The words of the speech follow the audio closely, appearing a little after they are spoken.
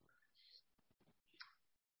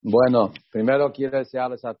Bueno, primero quiero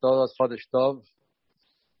desearles a todos Chodesh Tov,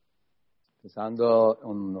 empezando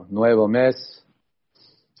un nuevo mes,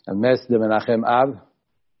 el mes de Menachem Av,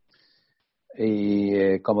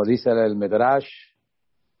 y como dice el Medrash,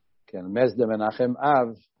 que el mes de Menachem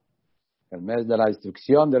Av, el mes de la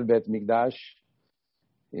destrucción del Bet Mikdash,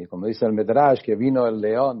 y como dice el Medrash, que vino el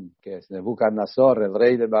león, que es Nebuchadnezzar, el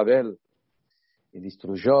rey de Babel, y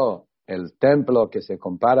destruyó el templo que se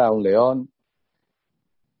compara a un león,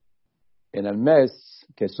 en el mes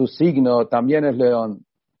que su signo también es león.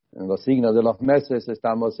 En los signos de los meses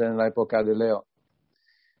estamos en la época de Leo.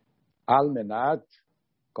 Almenat,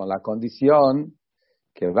 con la condición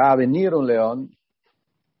que va a venir un león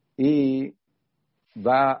y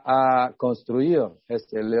va a construir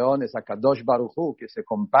este león, es Akadosh Baruj Hu, que se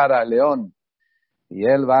compara al león, y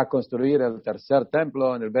él va a construir el tercer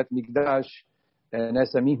templo en el Bet Mikdash en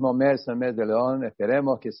ese mismo mes, el mes de león.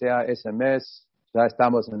 Esperemos que sea ese mes. Ya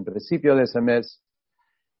estamos en el principio de ese mes,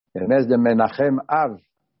 el mes de Menachem Av,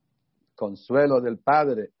 consuelo del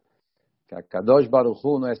Padre, que Akadosh Baruj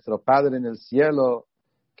Hu, nuestro Padre en el cielo,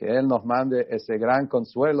 que Él nos mande ese gran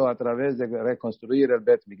consuelo a través de reconstruir el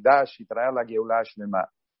Bet Mikdash y traer la Geulah Shlema.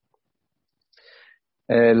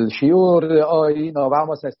 El shiur de hoy nos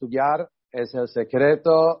vamos a estudiar es el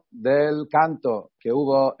secreto del canto que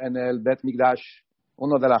hubo en el Bet Mikdash.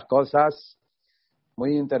 Una de las cosas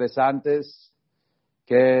muy interesantes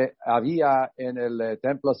que había en el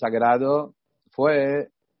templo sagrado fue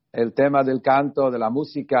el tema del canto, de la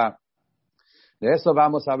música. De eso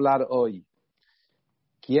vamos a hablar hoy.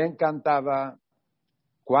 ¿Quién cantaba?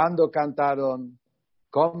 ¿Cuándo cantaron?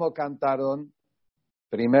 ¿Cómo cantaron?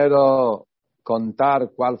 Primero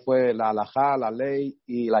contar cuál fue la halajá, la ley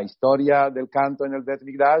y la historia del canto en el Bet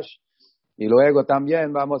Mikdash. Y luego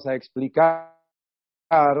también vamos a explicar,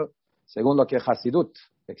 según lo que Hasidut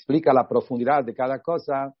explica la profundidad de cada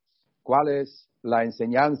cosa, cuál es la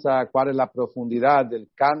enseñanza, cuál es la profundidad del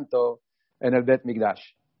canto en el Bet Mikdash.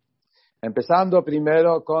 Empezando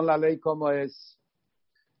primero con la ley como es.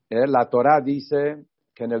 La Torah dice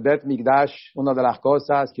que en el Bet Mikdash, una de las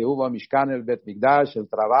cosas que hubo en Mishkan, en el Bet Mikdash, el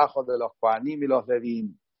trabajo de los Kohanim y los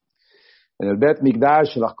Levim. En el Bet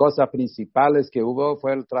Mikdash, las cosas principales que hubo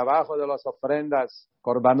fue el trabajo de las ofrendas,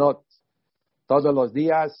 Korbanot. Todos los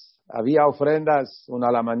días había ofrendas, una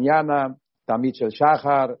a la mañana, Tamich el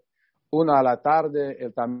Shachar, una a la tarde,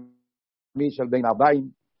 el Tamich el Ben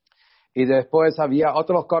Abayim, y después había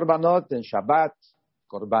otros Korbanot en Shabbat,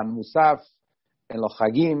 Korban Musaf, en los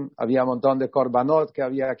Hagim, había un montón de Korbanot que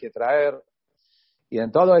había que traer, y en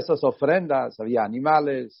todas esas ofrendas había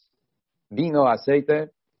animales, vino,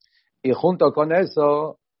 aceite, y junto con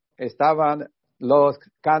eso estaban los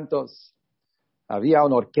cantos. Había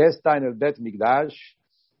una orquesta en el Bet Mikdash,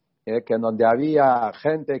 que donde había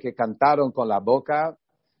gente que cantaron con la boca.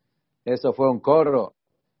 Eso fue un coro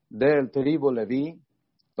del tribu Leví.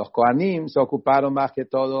 Los Kohanim se ocuparon más que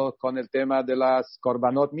todo con el tema de las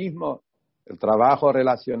Korbanot mismo, el trabajo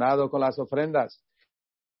relacionado con las ofrendas.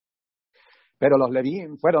 Pero los Leví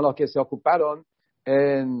fueron los que se ocuparon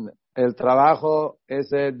en el trabajo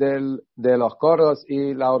ese de los coros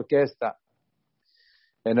y la orquesta.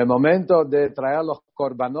 En el momento de traer los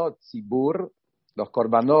Korbanot Tzibur, los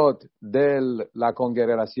Korbanot de la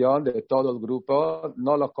congregación, de todo el grupo,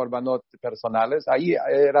 no los Korbanot personales, ahí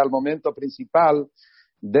era el momento principal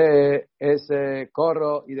de ese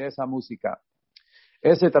coro y de esa música.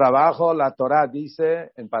 Ese trabajo, la Torah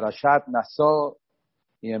dice en Parashat Naso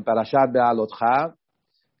y en Parashat Be'alotcha,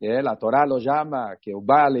 la Torah lo llama que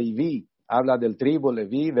Uba Levi, habla del tribu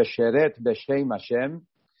Levi, Vesheret Beshem Hashem,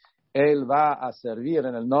 él va a servir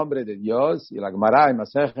en el nombre de Dios. Y la Gemara en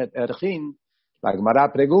Masejet Erchin, la Gemara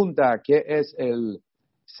pregunta qué es el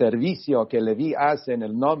servicio que Leví hace en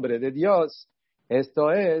el nombre de Dios.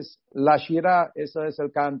 Esto es la Shirah, eso es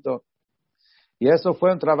el canto. Y eso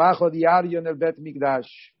fue un trabajo diario en el Bet Mikdash,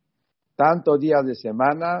 tanto días de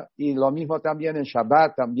semana, y lo mismo también en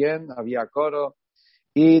Shabbat, también había coro,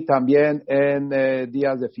 y también en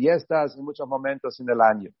días de fiestas, en muchos momentos en el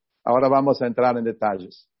año. Ahora vamos a entrar en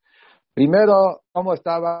detalles. Primero, ¿cómo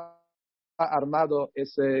estaba armado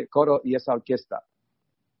ese coro y esa orquesta?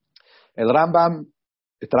 El Rambam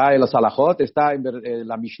trae los halajot, está en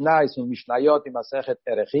la Mishnah, es un Mishnayot y Masejet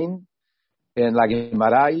Erechim, en la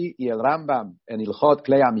Gemara, y el Rambam en Ilhot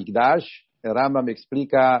Klei HaMikdash, el Rambam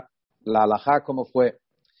explica la halajá cómo fue.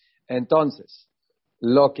 Entonces,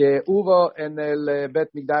 lo que hubo en el Bet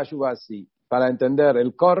Mikdash hubo así. Para entender,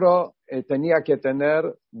 el coro tenía que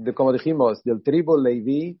tener, como dijimos, del tribu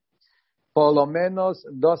Leví, por lo menos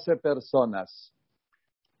 12 personas.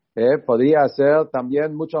 Podría ser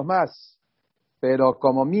también muchos más. pero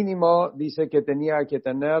como mínimo dice que tenía que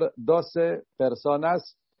tener 12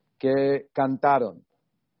 personas que cantaron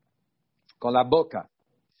con la boca.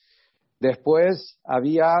 Después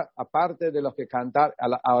había, aparte de los que cantaron,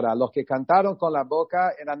 ahora, los que cantaron con la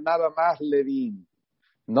boca eran nada más Levín,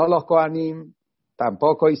 no los Kohanim,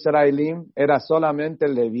 tampoco Israelim, era solamente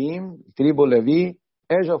Levín, tribu Leví.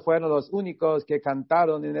 Ellos fueron los únicos que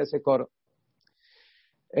cantaron en ese coro.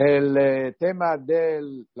 El tema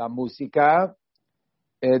de la música,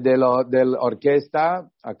 de la orquesta,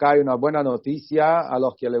 acá hay una buena noticia a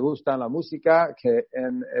los que les gustan la música, que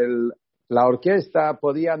en la orquesta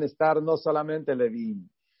podían estar no solamente Levín,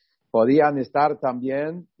 podían estar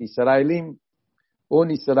también Israelim,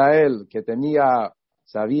 un Israel que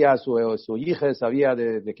sabía su hija, sabía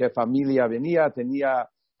de qué familia venía, tenía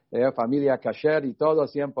familia kasher y todo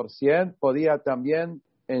 100%, podía también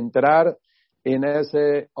entrar en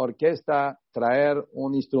esa orquesta, traer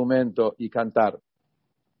un instrumento y cantar.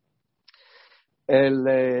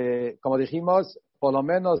 Como dijimos, por lo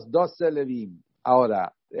menos 12 Levín.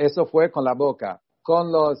 Ahora, eso fue con la boca.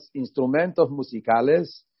 Con los instrumentos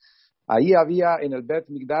musicales, ahí había en el Bet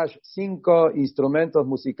Mikdash 5 instrumentos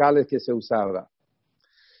musicales que se usaban.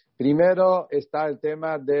 Primero está el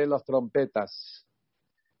tema de las trompetas.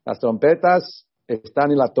 Las trompetas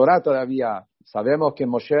están en la Torah todavía. Sabemos que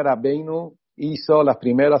Moshe Rabbeinu hizo las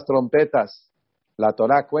primeras trompetas. La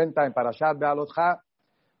Torah cuenta en Parashat Be'alotcha,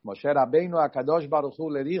 Moshe Rabbeinu a Kadosh Baruch Hu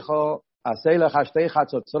le dijo, hacé lecha shtei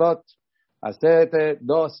chatzotzrot, hacete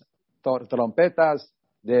 2 trompetas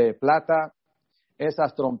de plata.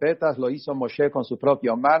 Esas trompetas lo hizo Moshe con su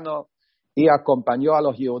propia mano y acompañó a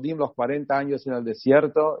los Yehudim los 40 años en el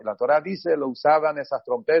desierto. La Torah dice, lo usaban esas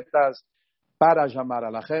trompetas para llamar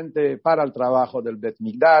a la gente, para el trabajo del Bet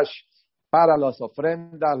Mikdash, para las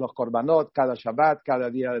ofrendas, los korbanot, cada Shabbat, cada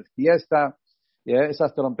día de fiesta. Y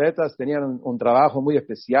esas trompetas tenían un trabajo muy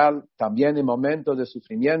especial, también en momentos de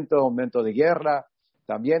sufrimiento, momentos de guerra,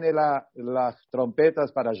 también las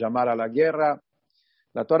trompetas para llamar a la guerra.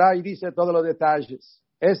 La Torah ahí dice todos los detalles.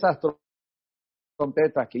 Esas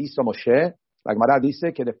trompetas que hizo Moshe, la Gemara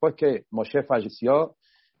dice que después que Moshe falleció,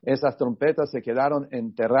 esas trompetas se quedaron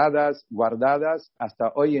enterradas, guardadas,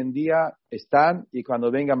 hasta hoy en día están, y cuando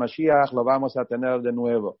venga Mashiach lo vamos a tener de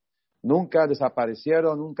nuevo. Nunca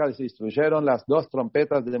desaparecieron, nunca se destruyeron. Las 2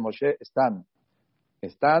 trompetas de Moshe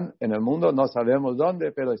están en el mundo, no sabemos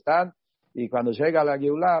dónde, pero están, y cuando llega la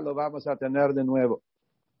Geulah lo vamos a tener de nuevo.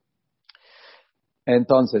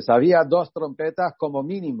 Entonces, había 2 trompetas como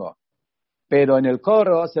mínimo, pero en el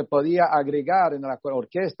coro se podía agregar, en la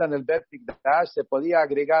orquesta, en el Bet Mikdash, se podía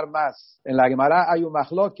agregar más. En la Gemara hay un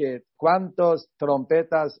mahloket, ¿cuántas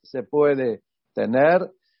trompetas se puede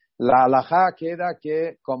tener? La halajá queda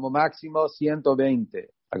que como máximo 120.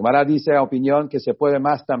 La Gemara dice a opinión que se puede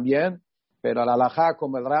más también, pero la halajá,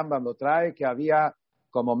 como el Rambam lo trae, que había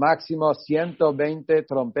como máximo 120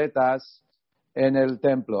 trompetas en el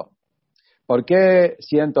templo. ¿Por qué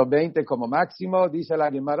 120 como máximo? Dice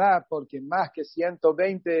la Gemara, porque más que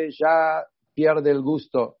 120 ya pierde el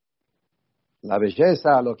gusto. La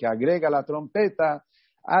belleza, lo que agrega la trompeta,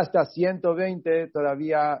 hasta 120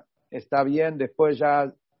 todavía está bien, después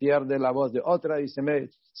ya pierde la voz de otra y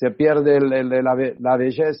se pierde la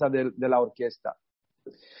belleza de la orquesta.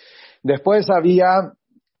 Después había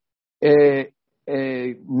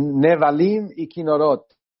Nevalim y Kinorot.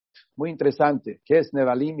 Muy interesante. ¿Qué es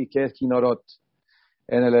Nevalim y qué es Kinorot?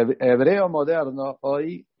 En el hebreo moderno,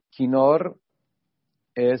 hoy, Kinor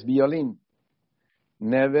es violín.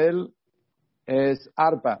 Nevel es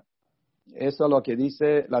arpa. Eso es lo que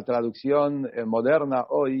dice la traducción moderna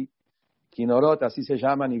hoy. Kinorot, así se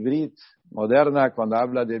llama en ivrit moderna, cuando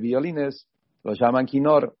habla de violines, lo llaman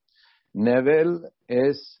kinor. Nevel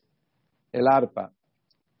es el arpa.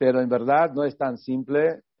 Pero en verdad no es tan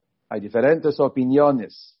simple. Hay diferentes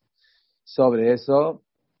opiniones sobre eso.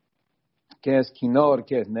 ¿Qué es kinor?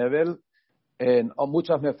 ¿Qué es nevel?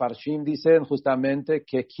 Muchos mefarshim dicen justamente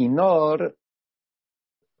que kinor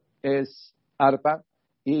es arpa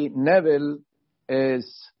y nevel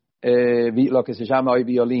es lo que se llama hoy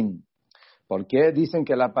violín. ¿Por qué? Dicen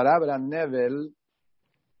que la palabra nevel,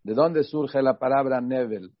 ¿de dónde surge la palabra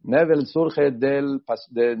nevel? Nevel surge del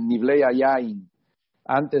nivlei yain.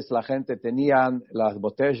 Antes la gente tenía las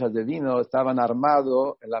botellas de vino, estaban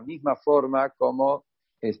armados en la misma forma como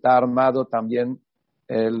está armado también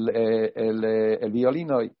el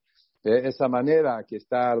violín hoy. De esa manera que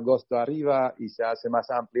está el gosto arriba y se hace más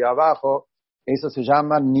amplio abajo, eso se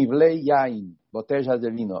llama nivlei yain, botellas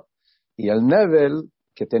de vino. Y el nevel,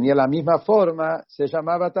 que tenía la misma forma, se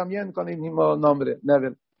llamaba también con el mismo nombre,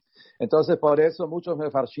 nevel. Entonces, por eso muchos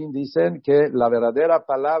mefarshim dicen que la verdadera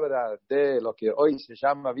palabra de lo que hoy se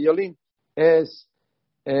llama violín es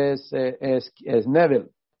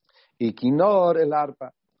Nevel, y Kinor el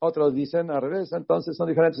arpa. Otros dicen al revés, entonces son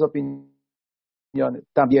diferentes opiniones.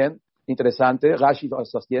 También, interesante, Rashi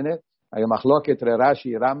sostiene, hay un machlok entre Rashi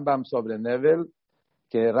y Rambam sobre Nevel,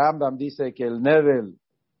 que Rambam dice que el Nevel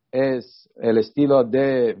es el estilo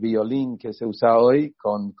de violín que se usa hoy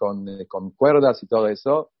con cuerdas y todo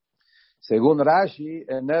eso. Según Rashi,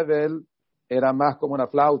 el Nevel era más como una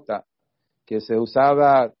flauta, que se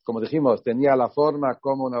usaba, como dijimos, tenía la forma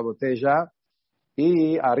como una botella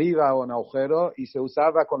y arriba un agujero y se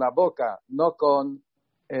usaba con la boca, no con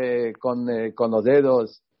los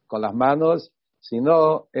dedos, con las manos,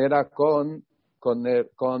 sino era con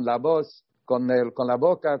la voz, con la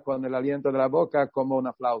boca, con el aliento de la boca como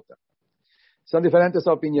una flauta. Son diferentes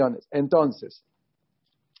opiniones. Entonces,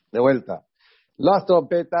 de vuelta, las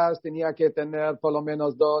trompetas tenía que tener por lo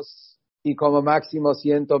menos 2 y como máximo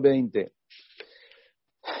 120.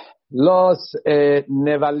 Los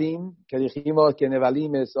nevalim, que dijimos que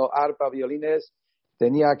nevalimes o arpa, violines,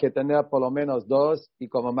 tenía que tener por lo menos 2 y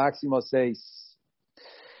como máximo 6.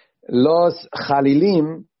 Los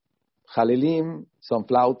jalilim son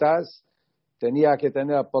flautas, tenía que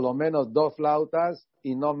tener por lo menos 2 flautas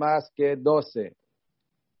y no más que 12.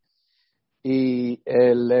 Y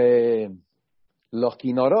los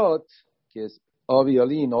kinorot, que es o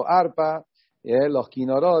violín o arpa, los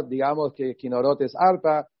kinorot, digamos que kinorot es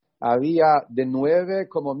arpa, había de 9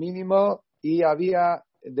 como mínimo y había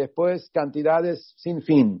después cantidades sin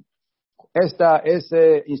fin.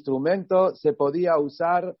 Ese instrumento se podía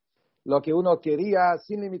usar lo que uno quería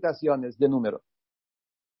sin limitaciones de número.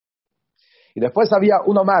 Y después había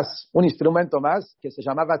un instrumento más que se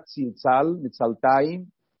llamaba tziltzal,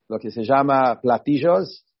 mitzaltaim, lo que se llama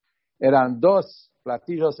platillos. Eran 2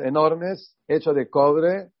 platillos enormes hechos de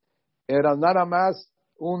cobre. Eran nada más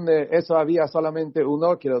eso había solamente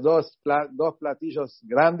uno, que eran dos platillos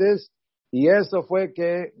grandes, y eso fue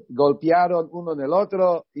que golpearon uno en el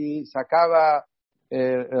otro y sacaba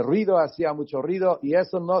el ruido, hacía mucho ruido, y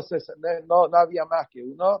eso no había más que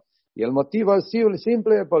uno. Y el motivo es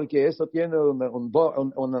simple porque eso tiene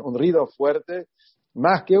un ruido fuerte.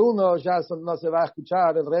 Más que uno ya no se va a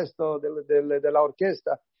escuchar el resto de la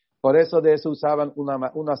orquesta. Por eso de eso usaban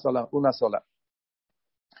una sola.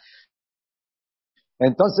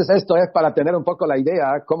 Entonces esto es para tener un poco la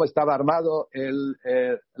idea cómo estaba armado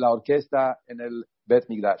la orquesta en el Bet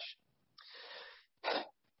Mikdash.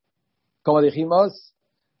 Como dijimos,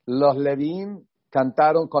 los Levim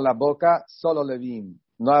cantaron con la boca, solo Levim.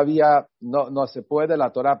 No se puede,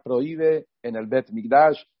 la Torah prohíbe en el Bet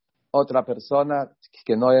Mikdash otra persona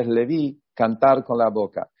que no es Leví cantar con la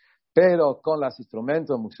boca. Pero con los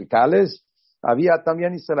instrumentos musicales había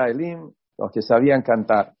también israelíes los que sabían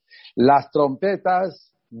cantar. Las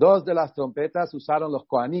trompetas, 2 de las trompetas usaron los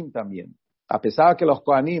Kohanim también. A pesar que los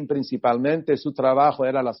Kohanim principalmente su trabajo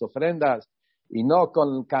era las ofrendas y no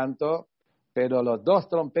con el canto, pero los 2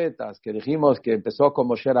 trompetas que dijimos que empezó con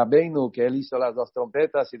Moshe Rabbeinu, que él hizo las 2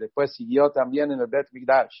 trompetas y después siguió también en el Bet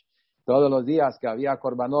Mikdash. Todos los días que había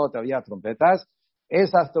korbanot, había trompetas.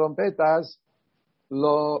 Esas trompetas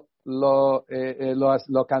lo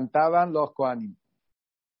cantaban los Kohanim.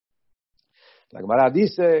 La Gemara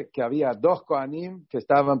dice que había 2 Kohanim que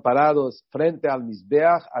estaban parados frente al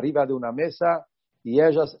Mizbeach, arriba de una mesa, y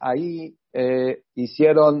ellos ahí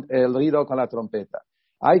hicieron el ruido con la trompeta.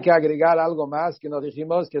 Hay que agregar algo más que nos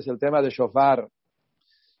dijimos, que es el tema de shofar.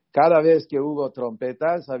 Cada vez que hubo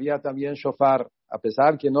trompetas, había también shofar, a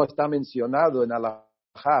pesar que no está mencionado en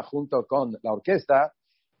Alajá junto con la orquesta,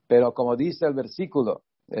 pero como dice el versículo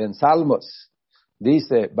en Salmos,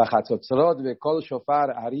 dice, Bachatzotzrot vekol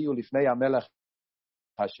shofar ariu lifnei hamelech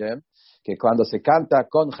Hashem, que cuando se canta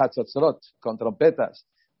con Hatzotzrot, con trompetas,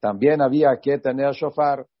 también había que tener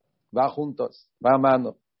shofar, va juntos, va a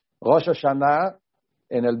mano. Rosh Hashanah,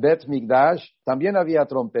 en el Bet Mikdash, también había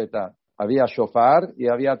trompeta, había shofar y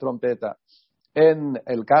había trompeta. En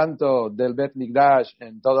el canto del Bet Mikdash,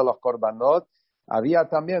 en todos los korbanot, había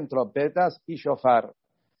también trompetas y shofar.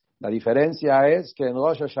 La diferencia es que en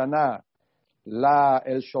Rosh Hashanah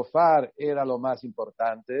el shofar era lo más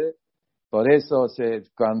importante. Por eso,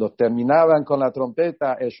 cuando terminaban con la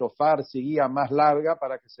trompeta, el shofar seguía más larga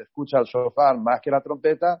para que se escuche el shofar más que la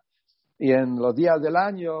trompeta. Y en los días del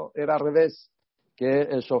año era al revés, que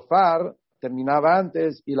el shofar terminaba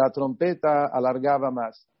antes y la trompeta alargaba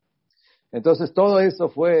más. Entonces, todo eso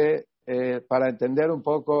fue para entender un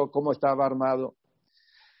poco cómo estaba armado.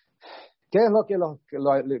 ¿Qué es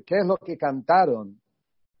lo que cantaron?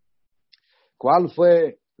 ¿Cuál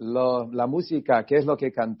fue la música, qué es lo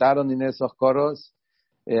que cantaron en esos coros.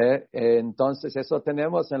 Entonces eso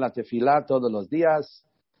tenemos en la tefilá todos los días.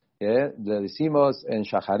 Le decimos en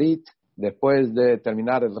Shacharit, después de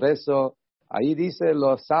terminar el rezo. Ahí dice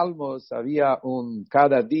los salmos,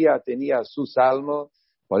 cada día tenía su salmo.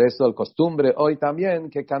 Por eso el costumbre hoy también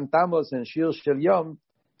que cantamos en Shir Shel Yom,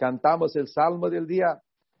 cantamos el salmo del día.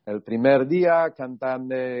 El primer día cantaban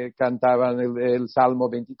el Salmo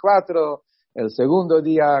 24, el segundo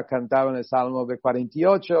día cantaban el Salmo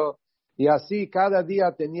 48, y así cada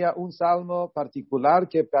día tenía un salmo particular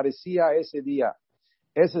que parecía ese día.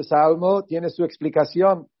 Ese salmo tiene su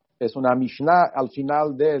explicación, es una Mishnah al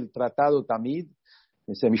final del Tratado Tamid.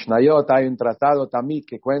 Ese Mishnayot hay un Tratado Tamid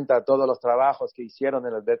que cuenta todos los trabajos que hicieron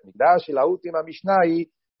en el Bet Mikdash, y la última Mishnah ahí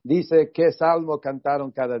dice qué salmo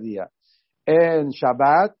cantaron cada día. En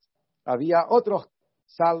Shabbat había otros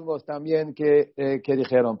salmos también que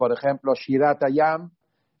dijeron, por ejemplo, Shirat Hayam,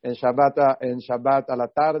 en Shabbat a la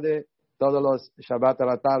tarde, todos los Shabbat a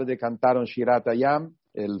la tarde cantaron Shirat Hayam,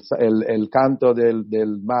 el canto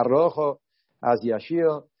del Mar Rojo, Az Yashir,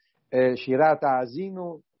 Shirat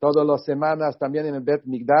Azinu, todas las semanas también en el Bet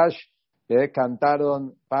Mikdash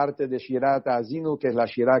cantaron parte de Shirat Azinu, que es la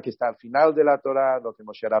Shirah que está al final de la Torah, lo que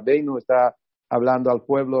Moshe Rabbeinu está hablando al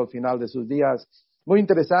pueblo al final de sus días. Muy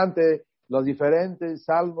interesante los diferentes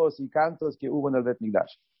salmos y cantos que hubo en el Bet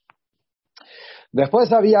Mikdash.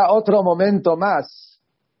 Después había otro momento más,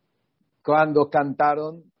 cuando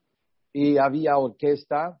cantaron y había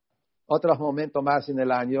orquesta, otro momento más en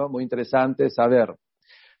el año, muy interesante saber.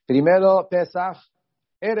 Primero Pesach,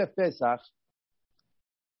 Erev Pesach,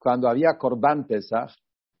 cuando había Korban Pesach,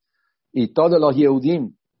 y todos los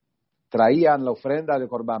Yehudim traían la ofrenda de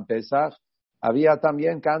Korban Pesach, había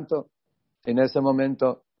también canto. En ese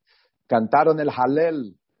momento cantaron el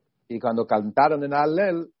Hallel, y cuando cantaron el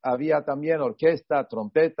Hallel había también orquesta,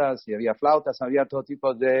 trompetas, y había flautas, había todo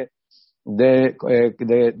tipo de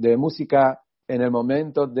música en el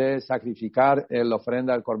momento de sacrificar la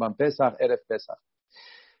ofrenda del Korban Pesach, Erev Pesach.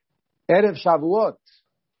 Erev Shavuot,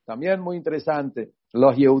 también muy interesante.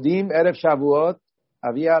 Los Yehudim, Erev Shavuot,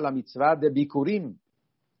 había la mitzvah de Bikurim.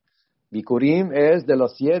 Bikurim es de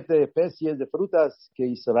los 7 especies de frutas que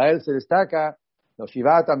Israel se destaca, los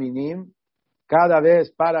Shivat Aminim. Cada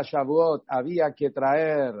vez para Shavuot había que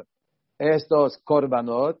traer estos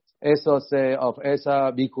korbanot, esos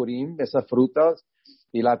Bikurim, esas frutas.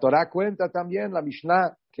 Y la Torah cuenta también, la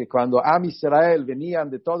Mishnah, que cuando Am Israel venían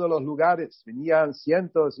de todos los lugares, venían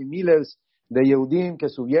cientos y miles de Yehudim que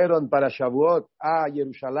subieron para Shavuot a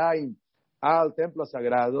Jerusalén, al templo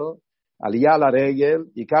sagrado, Aliyah la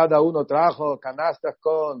Regel, y cada uno trajo canastas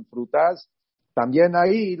con frutas. También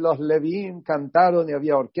ahí los Levíim cantaron y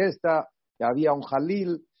había orquesta, y había un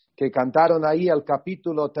Jalil que cantaron ahí el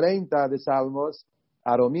capítulo 30 de Salmos,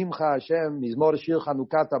 Aromimcha Hashem, Mizmor Shir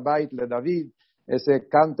Hanukat Abait le David, ese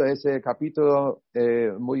canto, ese capítulo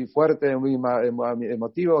muy fuerte, muy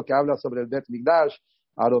emotivo, que habla sobre el Bet Mikdash,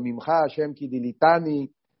 Aromimcha Hashem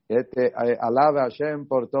Kidilitani, alaba a Hashem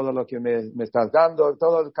por todo lo que me estás dando,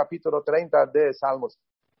 todo el capítulo 30 de Salmos.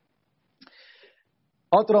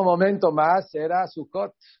 Otro momento más era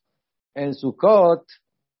Sukkot. En Sukkot,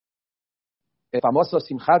 el famoso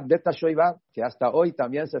Simchat Bet HaShoivah, que hasta hoy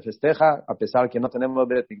también se festeja, a pesar que no tenemos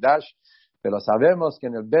Bet Mikdash, pero sabemos que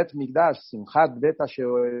en el Bet Mikdash, Simchat Bet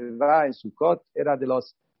HaShoivah en Sukkot, era de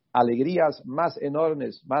las alegrías más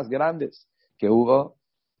enormes, más grandes que hubo.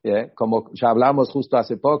 Como ya hablamos justo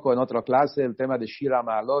hace poco en otra clase, el tema de Shir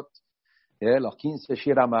HaMa'alot, los 15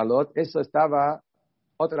 Shir HaMa'alot, eso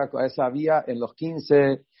había en los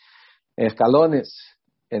 15 escalones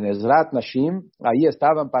en Ezrat Nashim, ahí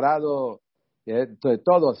estaban parados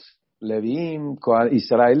todos, Leviim,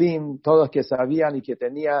 Israelim, todos que sabían y que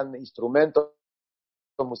tenían instrumentos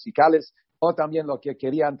musicales, o también los que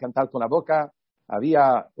querían cantar con la boca.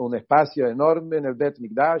 Había un espacio enorme en el Bet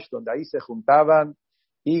Mikdash, donde ahí se juntaban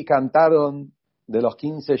y cantaron de los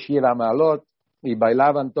 15 Shir HaMa'alot, y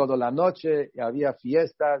bailaban toda la noche, y había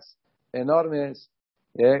fiestas enormes,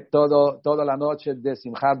 toda la noche de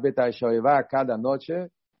Simchat Bet HaShoivah, cada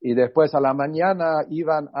noche, y después a la mañana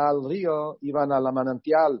iban al río, iban a la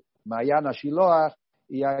manantial, Mayana Shiloach,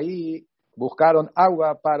 y ahí buscaron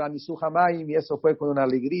agua para Nisuch HaMayim, y eso fue con una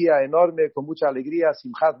alegría enorme, con mucha alegría,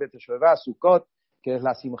 Simchat Bet HaShoivah, Sukkot, que es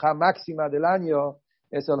la Simcha máxima del año,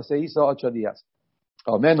 eso se hizo 8 días.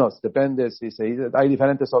 O menos, depende si hay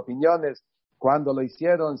diferentes opiniones, cuándo lo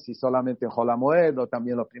hicieron, si solamente en Hol HaMoed, o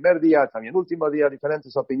también los primeros días, también último día,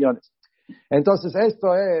 diferentes opiniones. Entonces,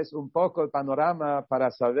 esto es un poco el panorama para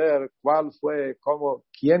saber cuál fue, cómo,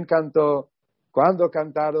 quién cantó, cuándo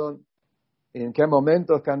cantaron, en qué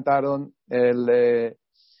momentos cantaron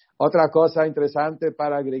Otra cosa interesante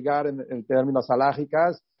para agregar en términos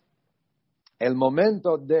halajicas, el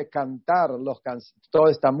momento de cantar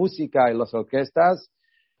toda esta música en las orquestas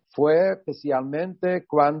fue especialmente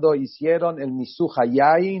cuando hicieron el Misuch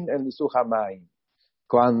HaYain, el Misuch HaMaim.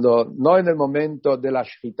 Cuando, no en el momento de la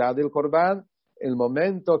Shchita del Corbán, el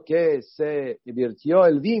momento que se virtió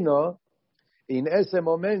el vino, y en ese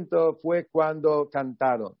momento fue cuando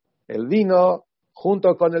cantaron. El vino,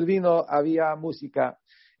 junto con el vino había música.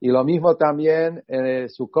 Y lo mismo también en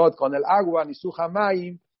Sukkot con el agua, Misuch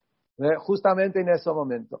HaMaim, justamente en ese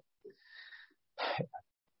momento.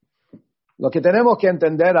 Lo que tenemos que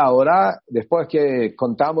entender ahora, después que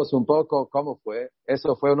contamos un poco cómo fue,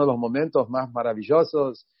 eso fue uno de los momentos más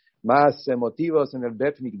maravillosos, más emotivos en el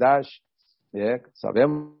Bet Mikdash.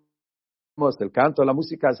 Sabemos, el canto, la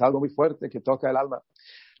música es algo muy fuerte que toca el alma.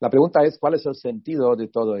 La pregunta es, ¿cuál es el sentido de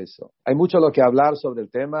todo eso? Hay mucho lo que hablar sobre el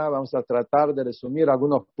tema. Vamos a tratar de resumir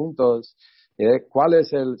algunos puntos. ¿Cuál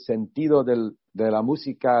es el sentido de la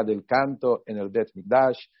música, del canto en el Bet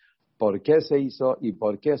Mikdash? ¿Por qué se hizo y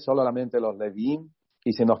por qué solamente los Levíim?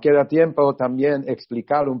 Y si nos queda tiempo también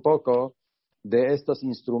explicar un poco de estos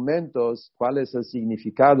instrumentos, cuál es el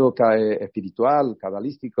significado espiritual,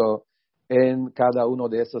 cabalístico en cada uno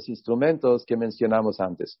de esos instrumentos que mencionamos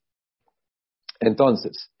antes.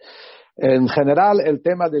 Entonces, en general el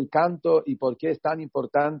tema del canto y por qué es tan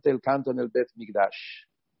importante el canto en el Bet Mikdash.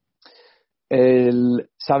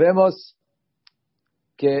 Sabemos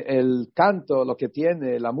que el canto, lo que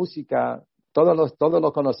tiene, la música, todos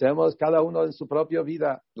lo conocemos, cada uno en su propia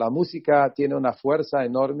vida. La música tiene una fuerza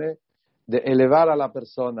enorme de elevar a la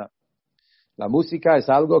persona. La música es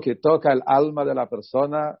algo que toca el alma de la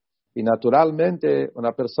persona y naturalmente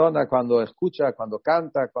una persona cuando escucha, cuando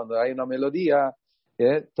canta, cuando hay una melodía,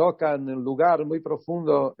 toca en un lugar muy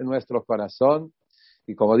profundo en nuestro corazón.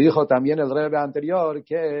 Y como dijo también el Rebbe anterior,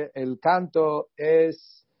 que el canto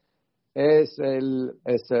es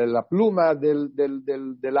la pluma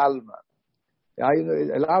del alma.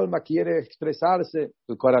 El alma quiere expresarse,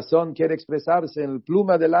 el corazón quiere expresarse, el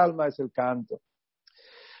pluma del alma es el canto.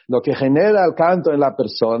 Lo que genera el canto en la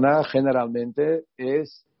persona generalmente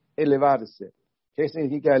es elevarse. ¿Qué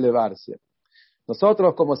significa elevarse?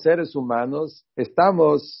 Nosotros como seres humanos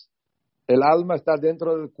el alma está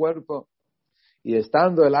dentro del cuerpo. Y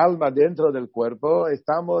estando el alma dentro del cuerpo,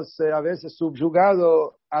 estamos a veces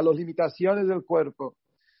subyugados a las limitaciones del cuerpo,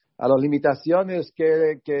 a las limitaciones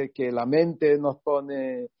que la mente nos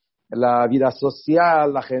pone, la vida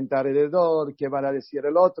social, la gente alrededor, qué van a decir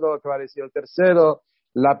el otro, qué va a decir el tercero.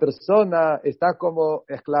 La persona está como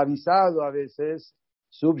esclavizado a veces,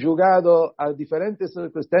 subyugado a diferentes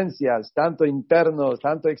circunstancias, tanto internos,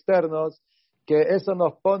 tanto externos, que eso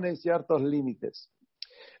nos pone en ciertos límites.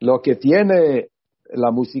 Lo que tiene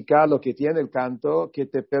la música, lo que tiene el canto, que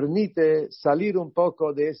te permite salir un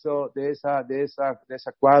poco de eso, de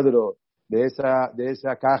ese cuadro, de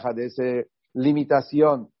esa caja, de esa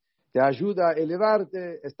limitación. Te ayuda a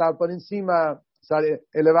elevarte, estar por encima,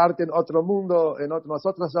 elevarte en otro mundo,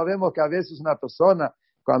 Nosotros sabemos que a veces una persona,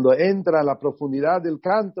 cuando entra en la profundidad del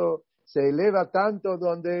canto, se eleva tanto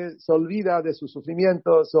donde se olvida de su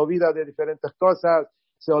sufrimiento, se olvida de diferentes cosas,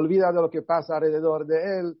 se olvida de lo que pasa alrededor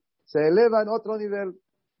de él, se eleva en otro nivel.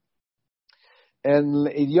 En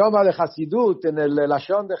el idioma de Hasidut, en el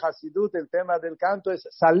Lashon de Hasidut, el tema del canto es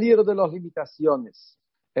salir de las limitaciones.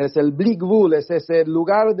 Es el Bli Gvul, es ese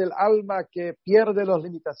lugar del alma que pierde las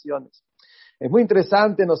limitaciones. Es muy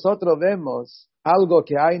interesante, nosotros vemos algo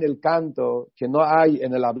que hay en el canto que no hay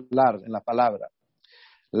en el hablar, en la palabra.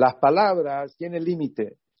 Las palabras tienen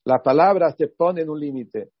límite, las palabras te ponen un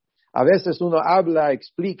límite. A veces uno habla,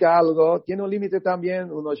 explica algo, tiene un límite también,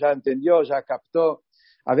 uno ya entendió, ya captó.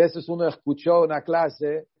 A veces uno escuchó una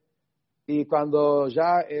clase y cuando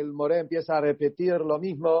ya el moré empieza a repetir lo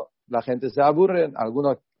mismo, la gente se aburre,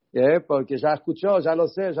 algunos, porque ya escuchó, ya lo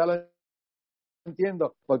sé, ya lo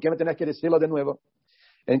entiendo, ¿por qué me tenés que decirlo de nuevo?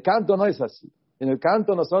 En canto no es así. En el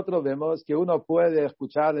canto nosotros vemos que uno puede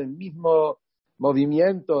escuchar el mismo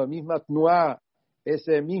movimiento, la misma tnuá,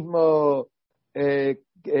 ese mismo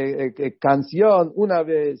canción una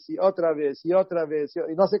vez y otra vez y otra vez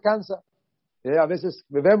y no se cansa. A veces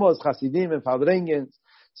vemos Hasidim en Fabrengen,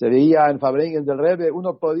 se veía en Fabrengen del Rebbe,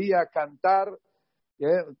 uno podía cantar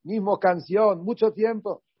mismo canción mucho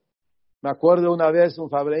tiempo. Me acuerdo una vez un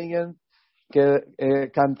Fabrengen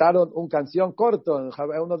que cantaron una canción corto,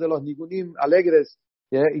 uno de los nigunim alegres,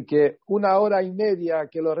 y que 1 hora y media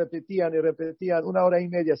que lo repetían y repetían, 1 hora y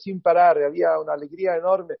media sin parar, había una alegría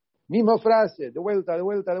enorme. Misma frase, de vuelta, de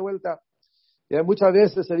vuelta, de vuelta. Muchas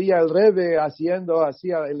veces sería el Rebbe haciendo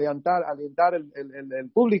así, alentar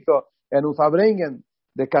el público en un Fabrengen.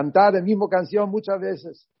 de cantar la misma canción muchas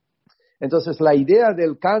veces. Entonces la idea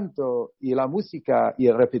del canto y la música y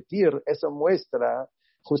el repetir, eso muestra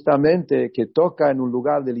justamente que toca en un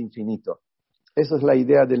lugar del infinito. Esa es la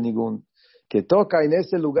idea del nigún, que toca en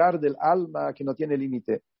ese lugar del alma que no tiene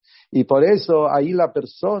límite. Y por eso ahí la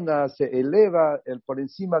persona se eleva por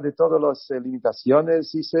encima de todas las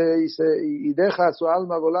limitaciones y deja su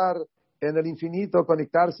alma volar en el infinito,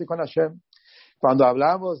 conectarse con Hashem. Cuando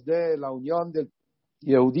hablamos de la unión del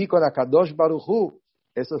Yehudí con Akadosh Baruj Hu,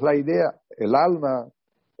 esa es la idea. El alma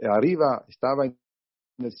arriba estaba en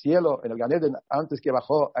el cielo, en el Gan Eden, antes que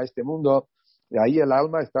bajó a este mundo. Y ahí el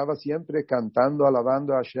alma estaba siempre cantando,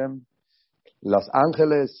 alabando a Hashem. Los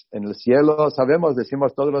ángeles en el cielo, sabemos,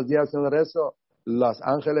 decimos todos los días en el rezo, los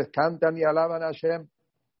ángeles cantan y alaban a Hashem.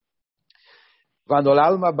 Cuando el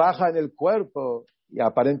alma baja en el cuerpo y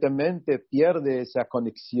aparentemente pierde esa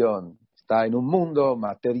conexión, está en un mundo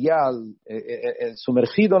material,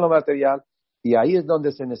 sumergido en lo material, y ahí es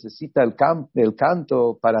donde se necesita el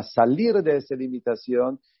canto para salir de esa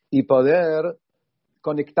limitación y poder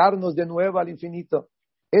conectarnos de nuevo al infinito.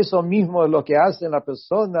 Eso mismo es lo que hace la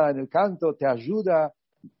persona en el canto, te ayuda a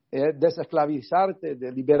desesclavizarte,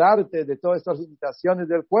 de liberarte de todas estas limitaciones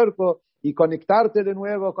del cuerpo y conectarte de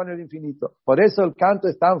nuevo con el infinito. Por eso el canto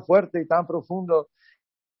es tan fuerte y tan profundo.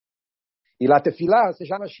 Y la tefilá se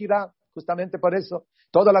llama Shirah, justamente por eso.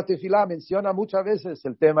 Toda la tefilá menciona muchas veces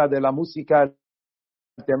el tema de la música, el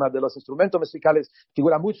tema de los instrumentos musicales,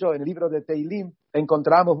 figura mucho en el libro de Teilim.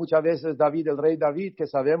 Encontramos muchas veces David, el rey David, que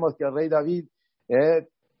sabemos que el rey David,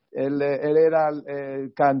 él era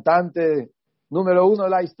el cantante número uno de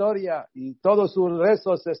la historia, y todos sus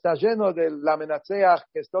rezos está lleno de la Menatzeach,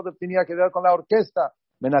 que todo tenía que ver con la orquesta.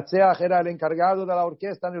 Menatzeach era el encargado de la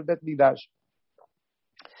orquesta en el Bet Mikdash.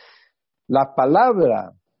 La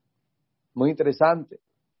palabra, muy interesante,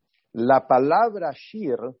 la palabra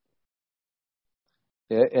shir,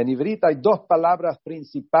 en hebreo hay dos palabras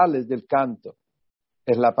principales del canto.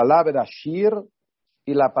 Es la palabra shir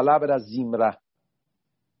y la palabra zimra.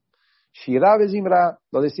 Shirah y zimra,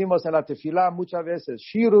 lo decimos en la tefilá muchas veces.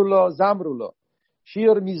 Shirulo, zamrulo.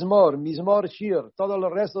 Shir, mismor, mismor, shir. Todos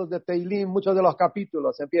los rezos de Teilim, muchos de los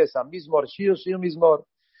capítulos empiezan. Mismor, shir, shir, mismor.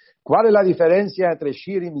 ¿Cuál es la diferencia entre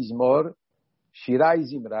shir y mismor? Shirah y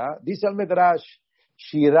zimra. Dice el Medrash,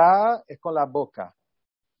 shirah es con la boca.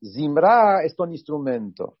 Zimra es con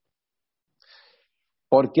instrumento.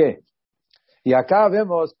 ¿Por qué? Y acá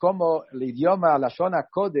vemos cómo el idioma, la Lashon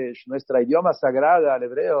HaKodesh, nuestra idioma sagrada, el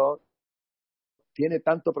hebreo, tiene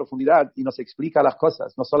tanto profundidad y nos explica las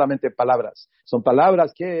cosas, no solamente palabras. Son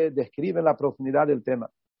palabras que describen la profundidad del tema.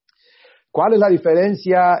 ¿Cuál es la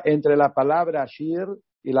diferencia entre la palabra shir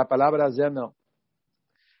y la palabra zemer?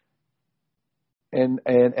 En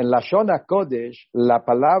Lashon HaKodesh, la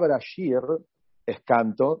palabra shir es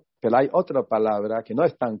canto, pero hay otra palabra que no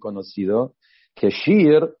es tan conocido, que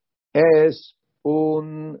shir es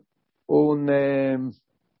un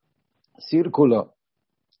círculo.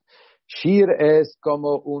 Shir es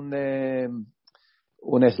como un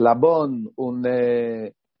eslabón,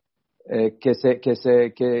 que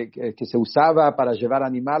se usaba para llevar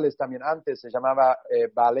animales también antes, se llamaba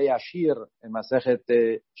Baalei Ashir en Masejet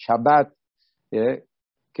Shabbat, que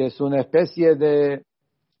es una especie de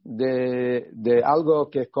algo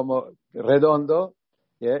que es como redondo,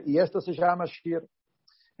 y esto se llama shir.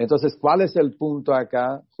 Entonces, ¿cuál es el punto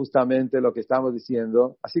acá? Justamente lo que estamos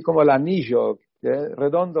diciendo, así como el anillo,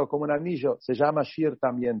 redondo como un anillo, se llama shir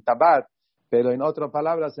también, tabat, pero en otras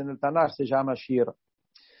palabras en el Tanaj se llama shir.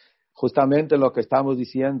 Justamente lo que estamos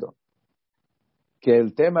diciendo, que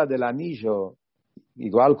el tema del anillo,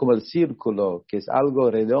 igual como el círculo, que es algo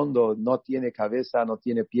redondo, no tiene cabeza, no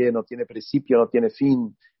tiene pie, no tiene principio, no tiene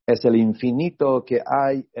fin, es el infinito que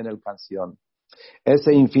hay en la canción.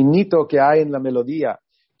 Ese infinito que hay en la melodía,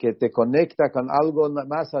 que te conecta con algo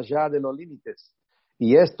más allá de los límites.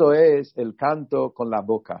 Y esto es el canto con la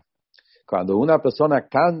boca. Cuando una persona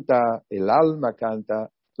canta, el alma canta,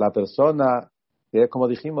 la persona, como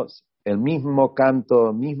dijimos, el mismo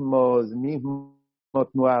canto, mismo,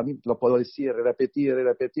 lo puedo decir, repetir,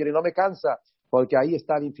 y no me cansa, porque ahí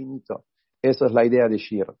está el infinito. Esa es la idea de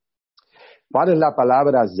shir. ¿Cuál es la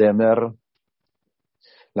palabra zemer?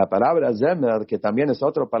 La palabra zemer, que también es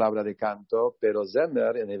otra palabra de canto, pero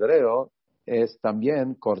zemer en hebreo es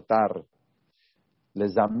también cortar.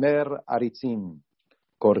 Lezamer aritzim,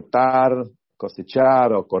 cortar,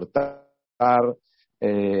 cosechar o cortar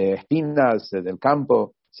espinas del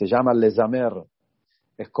campo, se llama lezamer,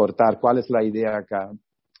 es cortar. ¿Cuál es la idea acá?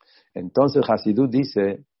 Entonces Hasidut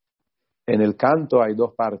dice, en el canto hay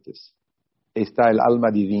dos partes. Está el alma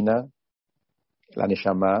divina, la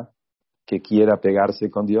neshama, que quiere apegarse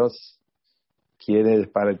con Dios, quiere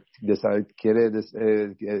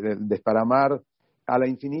desparramar al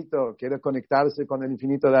infinito, quiere conectarse con el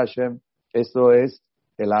infinito de Hashem. Eso es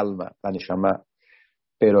el alma, la neshama.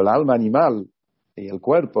 Pero el alma animal y el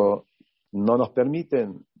cuerpo no nos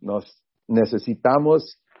permiten,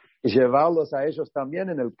 necesitamos llevarlos a ellos también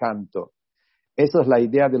en el canto. Esa es la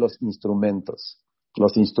idea de los instrumentos.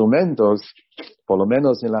 Los instrumentos, por lo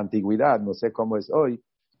menos en la antigüedad, no sé cómo es hoy,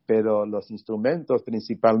 pero los instrumentos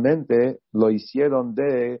principalmente lo hicieron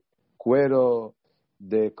de cuero,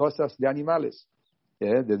 de cosas de animales,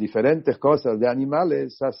 de diferentes cosas de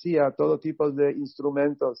animales, hacía todo tipo de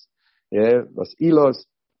instrumentos. Los hilos,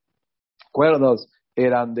 cuerdos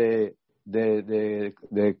eran de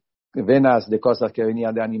venas de cosas que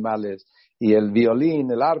venían de animales, y el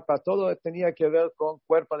violín, el arpa, todo tenía que ver con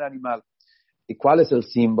cuerpo de animal. ¿Y cuál es el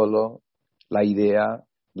símbolo? La idea.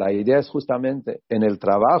 La idea es justamente en el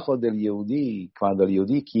trabajo del Yehudí, cuando el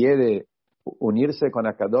Yehudí quiere unirse con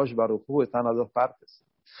Akadosh Baruj Hu, están las dos partes.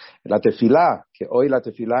 La tefilá, que hoy la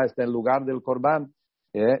tefilá está en lugar del Corbán,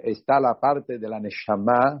 está la parte de la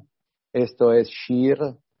Neshama, esto es Shir,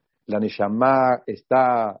 la Neshama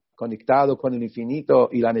está conectado con el infinito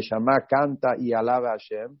y la Neshama canta y alaba a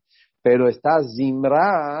Hashem, pero está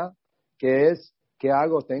Zimra, que es, ¿qué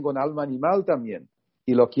hago? Tengo un alma animal también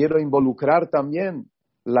y lo quiero involucrar también.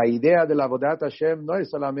 La idea de la Avodat Hashem no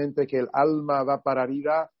es solamente que el alma va para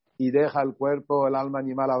arriba y deja el cuerpo, el alma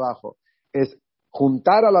animal abajo. Es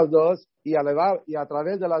juntar a las dos y elevar, y a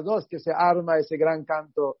través de las dos que se arma ese gran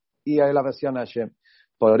canto y elevación a Hashem.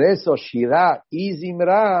 Por eso Shirah y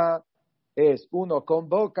Zimra es uno con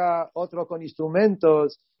boca, otro con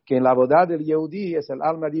instrumentos, que en la boda del Yehudí es el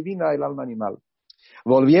alma divina y el alma animal.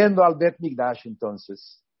 Volviendo al Bet Mikdash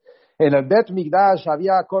entonces. En el Bet Mikdash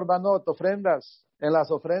había korbanot, ofrendas. En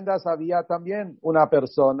las ofrendas había también una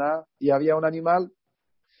persona y había un animal.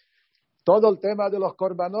 Todo el tema de los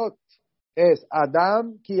korbanot es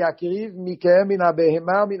Adam ki yakriv mikem min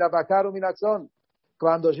habehema min habakar min hatzon.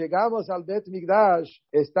 Cuando llegamos al Bet Mikdash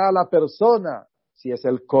está la persona, si es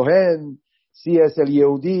el Kohen, si es el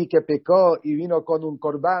Yehudí que pecó y vino con un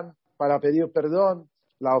korban para pedir perdón,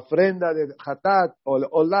 la ofrenda de Hatat o el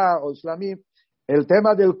Olá o Shlamim. El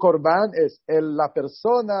tema del korban es la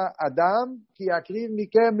persona Adam ki yakriv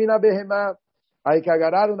mikem min habehema. Hay que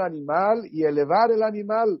agarrar un animal y elevar el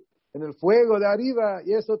animal en el fuego de arriba,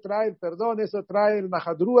 y eso trae el perdón, eso trae el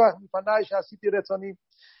mahadrua,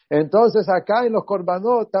 entonces acá en los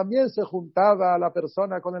korbanot también se juntaba la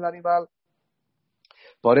persona con el animal.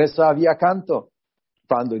 Por eso había canto.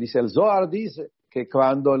 Cuando dice el Zohar, dice que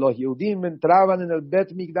cuando los Yehudim entraban en el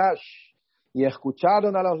Bet Mikdash y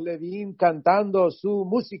escucharon a los Levíim cantando su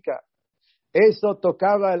música, eso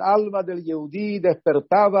tocaba el alma del Yehudí,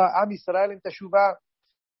 despertaba a Israel en Teshuvah.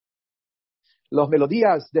 Las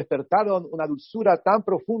melodías despertaron una dulzura tan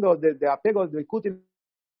profunda de apego del Kutim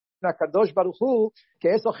a Kadosh Baruj Hu,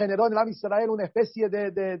 que eso generó en el Am Israel una especie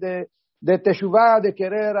de teshuvah, de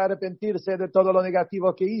querer arrepentirse de todo lo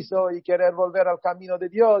negativo que hizo y querer volver al camino de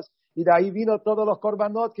Dios. Y de ahí vino todos los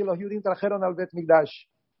korbanot que los Yudim trajeron al Bet Mikdash.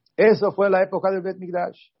 Eso fue la época del Bet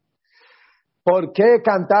Mikdash. ¿Por qué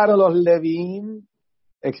cantaron los Levíim?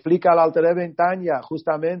 Explica el Alter Rebbe en Tanya,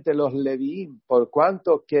 justamente los Levíim, por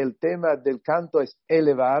cuanto que el tema del canto es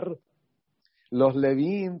elevar, los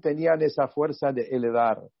Levíim tenían esa fuerza de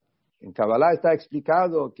elevar. En Kabbalah está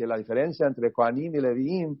explicado que la diferencia entre Kohanim y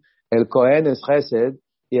Levíim, el Kohen es Chesed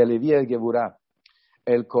y el Leví es Geburah.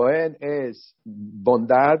 El Kohen es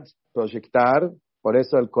bondad, proyectar, por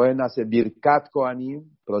eso el Kohen hace Birkat Kohanim,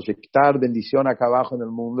 proyectar bendición acá abajo en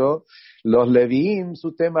el mundo. Los Levíim,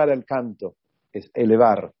 su tema era el canto. Es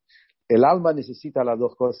elevar. El alma necesita las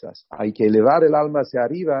dos cosas. Hay que elevar el alma hacia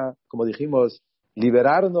arriba, como dijimos,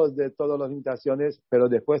 liberarnos de todas las limitaciones, pero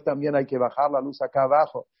después también hay que bajar la luz acá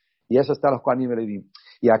abajo. Y eso está los Kohanim Levíim.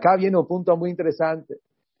 Y acá viene un punto muy interesante,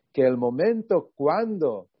 que el momento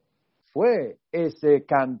cuando fue ese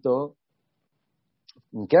canto,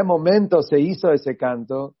 en qué momento se hizo ese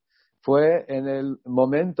canto, fue en el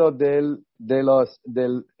momento del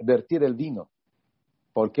vertir el vino.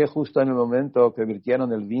 ¿Por qué justo en el momento que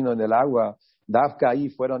virtieron el vino en el agua, Dafka ahí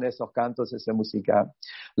fueron esos cantos, esa música?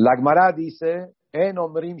 La Gemara dice, En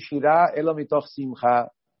omrim shira elo mitoch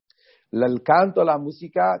simcha. El canto, la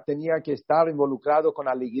música, tenía que estar involucrado con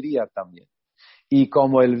alegría también. Y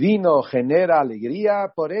como el vino genera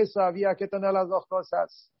alegría, por eso había que tener las dos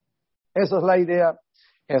cosas. Esa es la idea.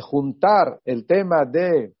 El juntar el tema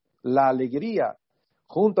de la alegría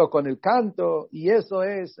junto con el canto, y eso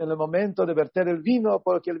es en el momento de verter el vino,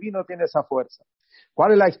 porque el vino tiene esa fuerza.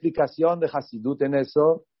 ¿Cuál es la explicación de Hasidut en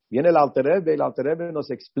eso? Viene el Alter Rebbe, y el Alter Rebbe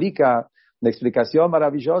nos explica Una explicación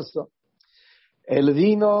maravillosa. El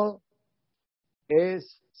vino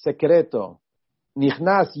es secreto.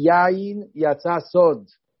 Nichnas yain yatza sod.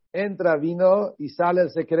 Entra vino y sale el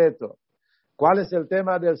secreto. ¿Cuál es el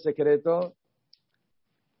tema del secreto?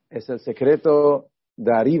 Es el secreto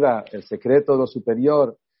de arriba, el secreto de lo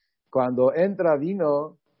superior. Cuando entra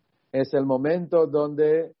vino, es el momento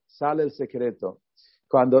donde sale el secreto.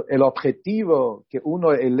 Cuando el objetivo que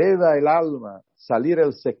uno eleva el alma, salir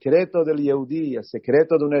el secreto del Yehudí, el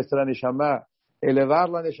secreto de nuestra Neshama, elevar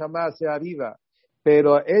la Neshama hacia arriba,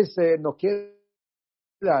 pero ese no queda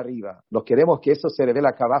arriba. No queremos que eso se revele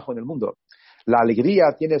acá abajo en el mundo. La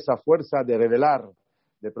alegría tiene esa fuerza de revelar,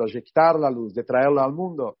 de proyectar la luz, de traerla al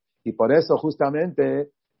mundo. Y por eso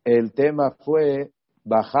justamente el tema fue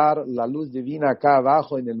bajar la luz divina acá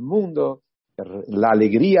abajo en el mundo. La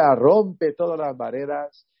alegría rompe todas las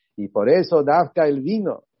barreras y por eso Dafka el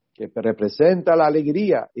vino, que representa la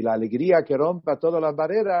alegría y la alegría que rompa todas las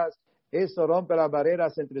barreras, eso rompe las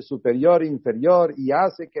barreras entre superior e inferior y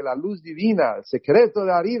hace que la luz divina, el secreto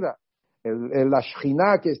de arriba, la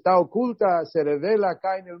Shekhinah que está oculta, se revela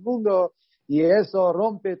acá en el mundo y eso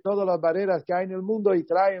rompe todas las barreras que hay en el mundo y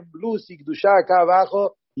trae luz y Kedushá acá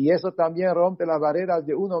abajo y eso también rompe las barreras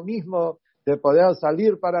de uno mismo, de poder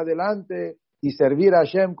salir para adelante y servir a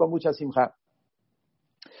Hashem con mucha simja.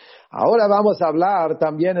 Ahora vamos a hablar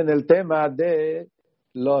también en el tema de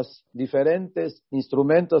los diferentes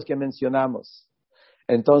instrumentos que mencionamos.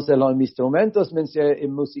 Entonces, los instrumentos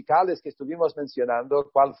musicales que estuvimos mencionando,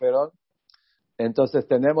 ¿cuáles fueron? Entonces,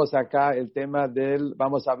 tenemos acá el tema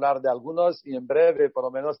vamos a hablar de algunos y en breve, por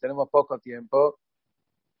lo menos tenemos poco tiempo.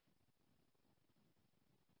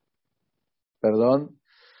 Perdón.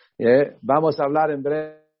 Vamos a hablar en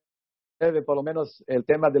breve, por lo menos, el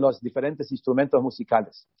tema de los diferentes instrumentos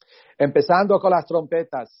musicales. Empezando con las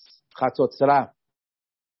trompetas, Hatzotzra.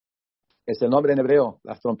 Es el nombre en hebreo,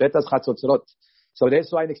 las trompetas Hatzotzrot. Sobre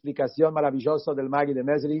eso hay una explicación maravillosa del Magi de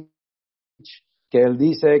Mezrich, que él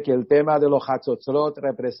dice que el tema de los Hatzotzrot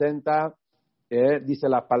representa, dice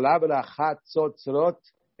la palabra Hatzotzrot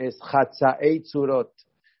es Hatzaei Tzurot,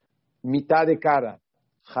 mitad de cara.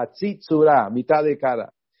 Hatzi Tzura, mitad de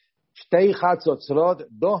cara. Shtei Hatzotzrot,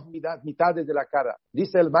 dos mitades de la cara.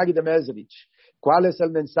 Dice el Magi de Mezrich, ¿cuál es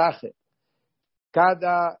el mensaje?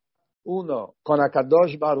 Cada uno con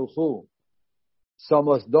Akadosh Baruch Hu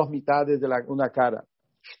somos dos mitades de una cara.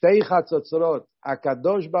 Shtei Hatzotzrot,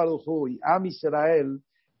 Akadosh Baruch Hu y Am Israel,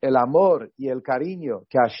 el amor y el cariño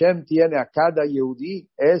que Hashem tiene a cada Yehudí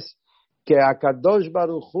es que Akadosh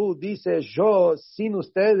Baruch Hu dice, yo sin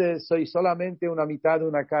ustedes soy solamente una mitad de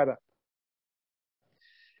una cara.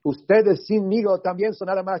 Ustedes sinmigo también son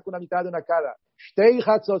nada más que una mitad de una cara. Shtei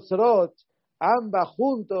Hatzotzrot, ambas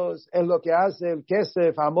juntos es lo que hace el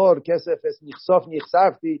Kesef, amor, Kesef es Nichsof,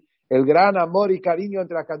 Nichsafti, el gran amor y cariño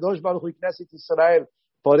entre Akadosh Baruch Hu y Knesset Israel.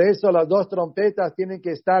 Por eso las dos trompetas tienen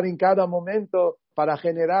que estar en cada momento para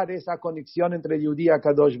generar esa conexión entre Yehudí y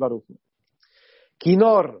Akadosh Baruch Hu.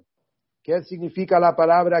 Kinor, ¿qué significa la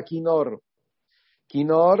palabra Kinor?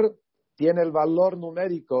 Kinor tiene el valor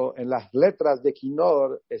numérico, en las letras de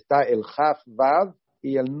Kinor está el Chaf Vav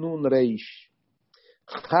y el Nun Reish.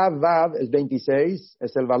 Chaf Vav es 26,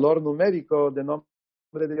 es el valor numérico del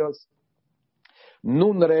nombre de Dios.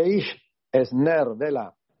 Nun Reish es Ner,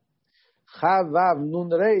 vela. Chaf Vav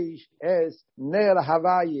Nun Reish es Ner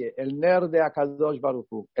Havaye, el Ner de Akadosh Baruch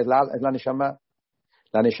Hu, es la Neshama.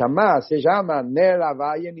 La Neshama se llama Ner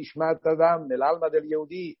Havaye Nishmat Adam, el alma del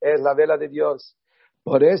Yehudí, es la vela de Dios.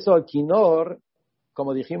 Por eso el Kinor,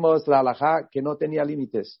 como dijimos, la halajá, que no tenía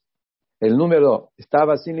límites. El número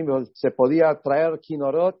estaba sin límites, se podía traer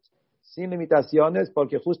Kinorot sin limitaciones,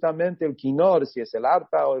 porque justamente el Kinor, si es el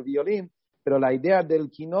arpa o el violín, pero la idea del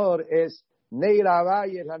Kinor es Neira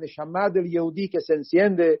Havai, es la Neshama del Yehudí que se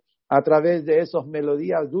enciende a través de esas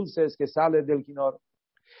melodías dulces que salen del Kinor.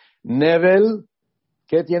 Nevel,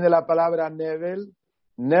 ¿qué tiene la palabra Nevel?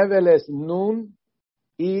 Nevel es Nun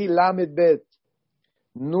y Lamed Bet.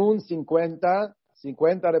 Nun 50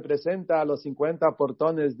 representa a los 50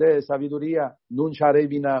 portones de sabiduría, Nun Sharei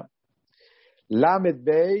Binah. Lamed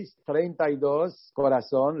Beis 32,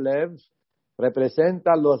 corazón, Lev,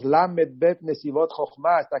 representa los Lamed Bet Nesivot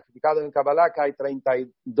Chochmah, está explicado en Kabbalah que hay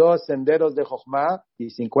 32 senderos de Chochmah y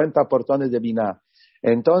 50 portones de Binah.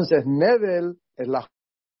 Entonces, Nevel es la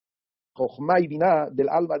Chochmah y Binah del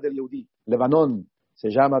alma del Yehudí. Lebanon se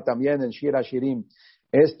llama también en Shir HaShirim.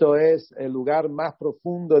 Esto es el lugar más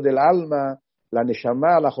profundo del alma, la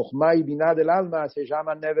Neshama, la Chochmah y Binah del alma, se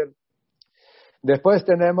llama Nevel. Después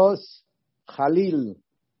tenemos Jalil.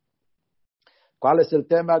 ¿Cuál es el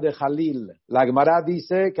tema de Jalil? La Gemara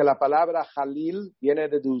dice que la palabra Jalil viene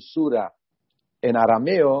de dulzura. en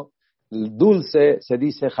arameo, el dulce se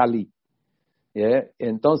dice jalí.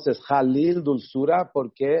 Entonces, jalil, dulzura,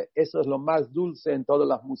 porque eso es lo más dulce en todas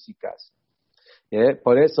las músicas.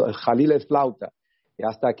 Por eso, el jalil es flauta. Y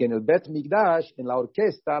hasta que en el Bet Migdash, en la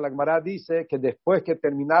orquesta, la Gemara dice que después que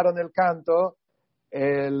terminaron el canto,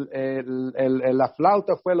 la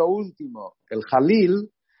flauta fue lo último. El jalil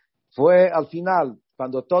fue al final.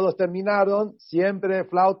 Cuando todos terminaron, siempre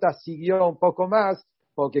flauta siguió un poco más,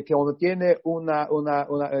 porque como tiene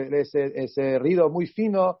ese ruido muy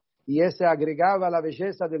fino, y ese agregaba la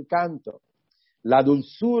belleza del canto, la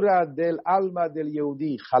dulzura del alma del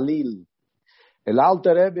Yehudí, jalil. El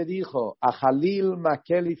Alter Rebbe dijo, a jalil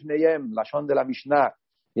makel ifneyem, la shon de la Mishnah,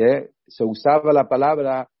 se usaba la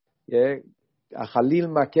palabra, a jalil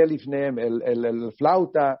makel ifneyem, el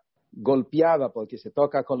flauta golpeaba porque se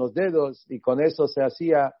toca con los dedos y con eso se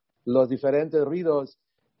hacía los diferentes ruidos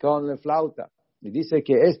con la flauta. Y dice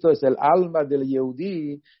que esto es el alma del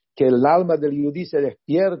Yehudí, que el alma del Yehudí se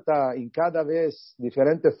despierta en cada vez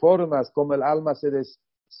diferentes formas, como el alma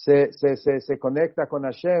se conecta con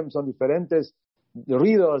Hashem, son diferentes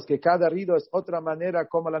ruidos, que cada ruido es otra manera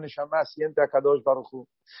como la Neshama siente a Kadosh Baruch Hu.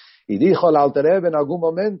 Y dijo el Alter Rebbe en algún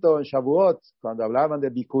momento en Shavuot, cuando hablaban de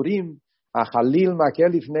Bikurim, a Jalil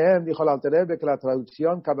Makel Ifneem, dijo el Alter Rebbe que la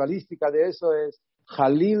traducción cabalística de eso es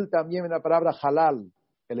Jalil, también en la palabra Halal,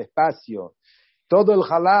 el espacio. Todo el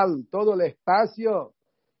Halal, todo el espacio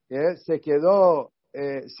se quedó,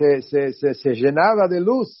 se llenaba de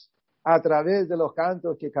luz a través de los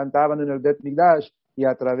cantos que cantaban en el Bet Migdash y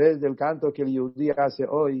a través del canto que el Yehudí hace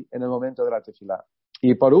hoy en el momento de la tefilá.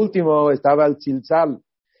 Y por último estaba el tziltzal.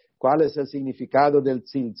 ¿Cuál es el significado del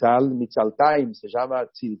tziltzal? Mitzaltaim se llama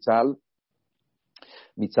tziltzal.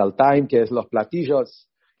 Mitzaltaim, que es los platillos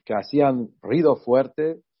que hacían ruido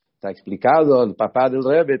fuerte. Está explicado, el papá del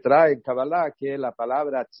Rebbe trae en Kabbalah que la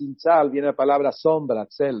palabra tziltzal viene de la palabra sombra,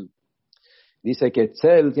 tzel. Dice que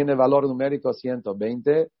tzel tiene valor numérico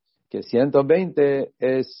 120, que 120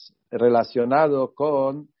 es relacionado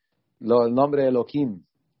con el nombre Elohim.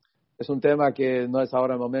 Es un tema que no es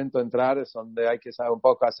ahora el momento de entrar, es donde hay que saber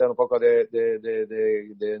hacer un poco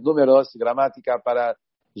de números, gramática, para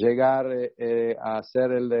llegar a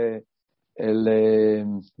hacer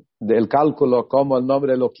el cálculo cómo el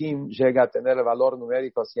nombre Elohim llega a tener el valor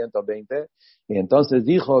numérico 120. Y entonces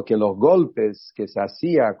dijo que los golpes que se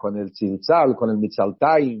hacía con el tziltzal, con el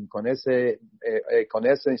mitzaltaim, con ese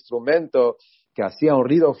instrumento que hacía un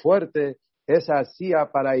ruido fuerte, esa hacía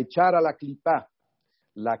para echar a la clipá.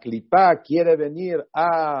 La clipá quiere venir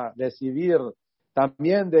a recibir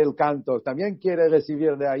también del canto, también quiere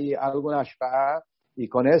recibir de ahí alguna shpa'a, y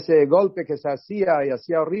con ese golpe que se hacía y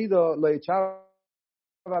hacía ruido, lo echaba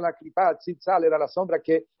la clipá. Tzitzal era la sombra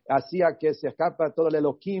que hacía que se escapa todo el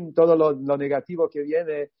Elohim, todo lo negativo que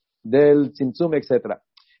viene del tzimtzum, etc.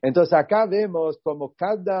 Entonces acá vemos como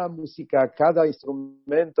cada música, cada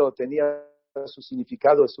instrumento tenía su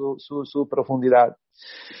significado, su profundidad.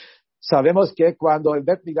 Sabemos que cuando el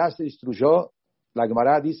Bet Migdash se destruyó, la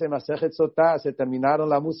Gemara dice Masejet Sotá, se terminaron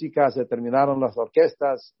la música, se terminaron las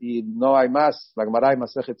orquestas y no hay más. La Gemara y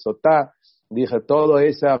Masejet Sotá dije toda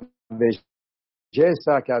esa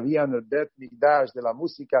belleza que había en el Bet Migdash de la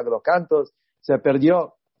música, de los cantos, se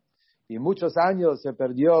perdió. Y muchos años se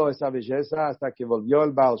perdió esa belleza hasta que volvió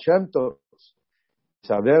el Baal Shem Tov.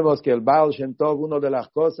 Sabemos que el Baal Shem Tov, una de las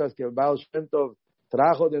cosas que el Baal Shem Tov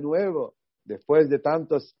trajo de nuevo, después de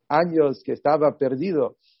tantos años que estaba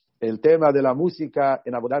perdido, el tema de la música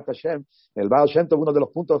en Avodat Hashem, el Baal Shem Tov, uno de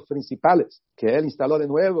los puntos principales que él instaló de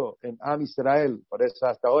nuevo en Am Israel. Por eso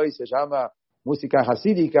hasta hoy se llama música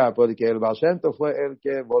hasídica, porque el Baal Shem Tov fue el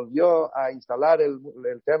que volvió a instalar el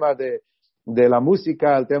tema de la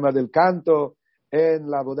música, el tema del canto en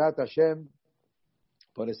la Avodat Hashem.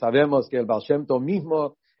 Por eso sabemos que el Baal Shem Tov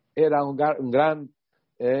mismo era un gran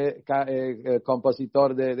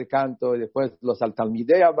compositor de canto, y después los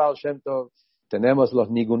Talmidei Baal Shem Tov. Tenemos los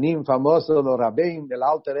Nigunim famosos, los Rabbeim del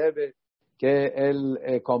Alter Rebbe, que él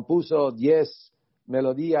compuso 10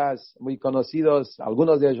 melodías muy conocidos.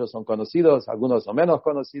 Algunos de ellos son conocidos, algunos son menos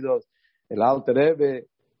conocidos. El Alter Rebbe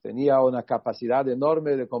tenía una capacidad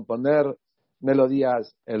enorme de componer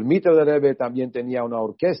melodías. El Mitter de Rebbe también tenía una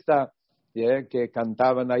orquesta que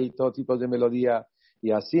cantaban ahí todo tipo de melodía.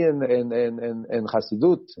 Y así en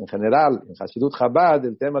Hasidut, en general, en Hasidut Chabad,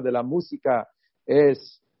 el tema de la música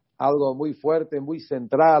es algo muy fuerte, muy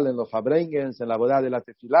central en los Fabrengens, en la boda de la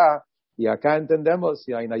Tefilá. Y acá entendemos,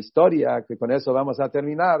 y hay una historia, que con eso vamos a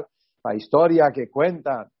terminar, la historia que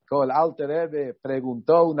cuenta que el Alter Rebbe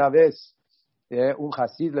preguntó una vez, un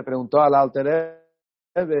Hasid le preguntó al Alter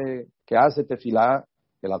Rebbe que hace Tefilá,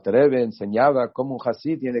 El Alter Rebbe enseñaba cómo un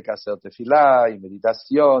Hasid tiene que hacer tefilá y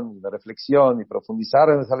meditación, y reflexión y profundizar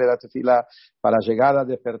en la tefilá para llegar a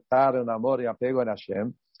despertar un amor y apego en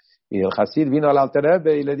Hashem. Y el Hasid vino al Alter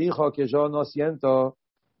Rebbe y le dijo que yo no siento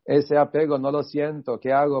ese apego, no lo siento,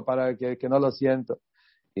 ¿qué hago para que no lo siento?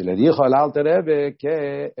 Y le dijo al Alter Rebbe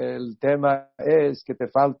que el tema es que te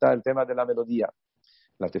falta el tema de la melodía.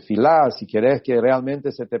 La tefilá, si quieres que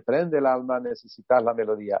realmente se te prende el alma, necesitas la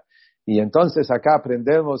melodía. Y entonces acá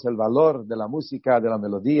aprendemos el valor de la música, de la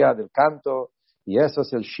melodía, del canto, y eso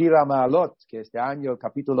es el Shira Ma'alot, que este año el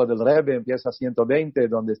capítulo del Rebbe empieza 120,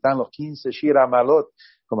 donde están los 15 Shira Ma'alot,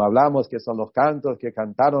 como hablamos, que son los cantos que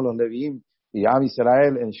cantaron los Leviim y Am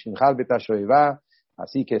Israel en Shinchal Bet HaShoevah.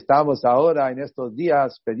 Así que estamos ahora en estos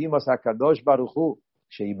días, pedimos a Kadosh Baruch Hu,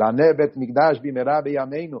 Sheibane Bet Mikdash Bimera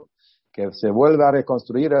Beyameinu, que se vuelva a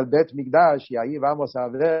reconstruir el Bet Mikdash, y ahí vamos a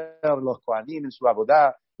ver los Kohanim en su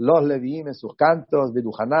abodá, los Leviim en sus cantos,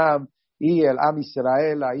 Beduhanam, y el Am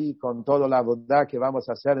Israel ahí con toda la abodá que vamos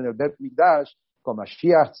a hacer en el Bet Mikdash, con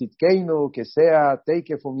Mashiach Tzidkeinu, que sea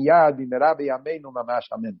Teikef Umiyad Bimera Beyameinu Mamash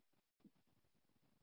Amen.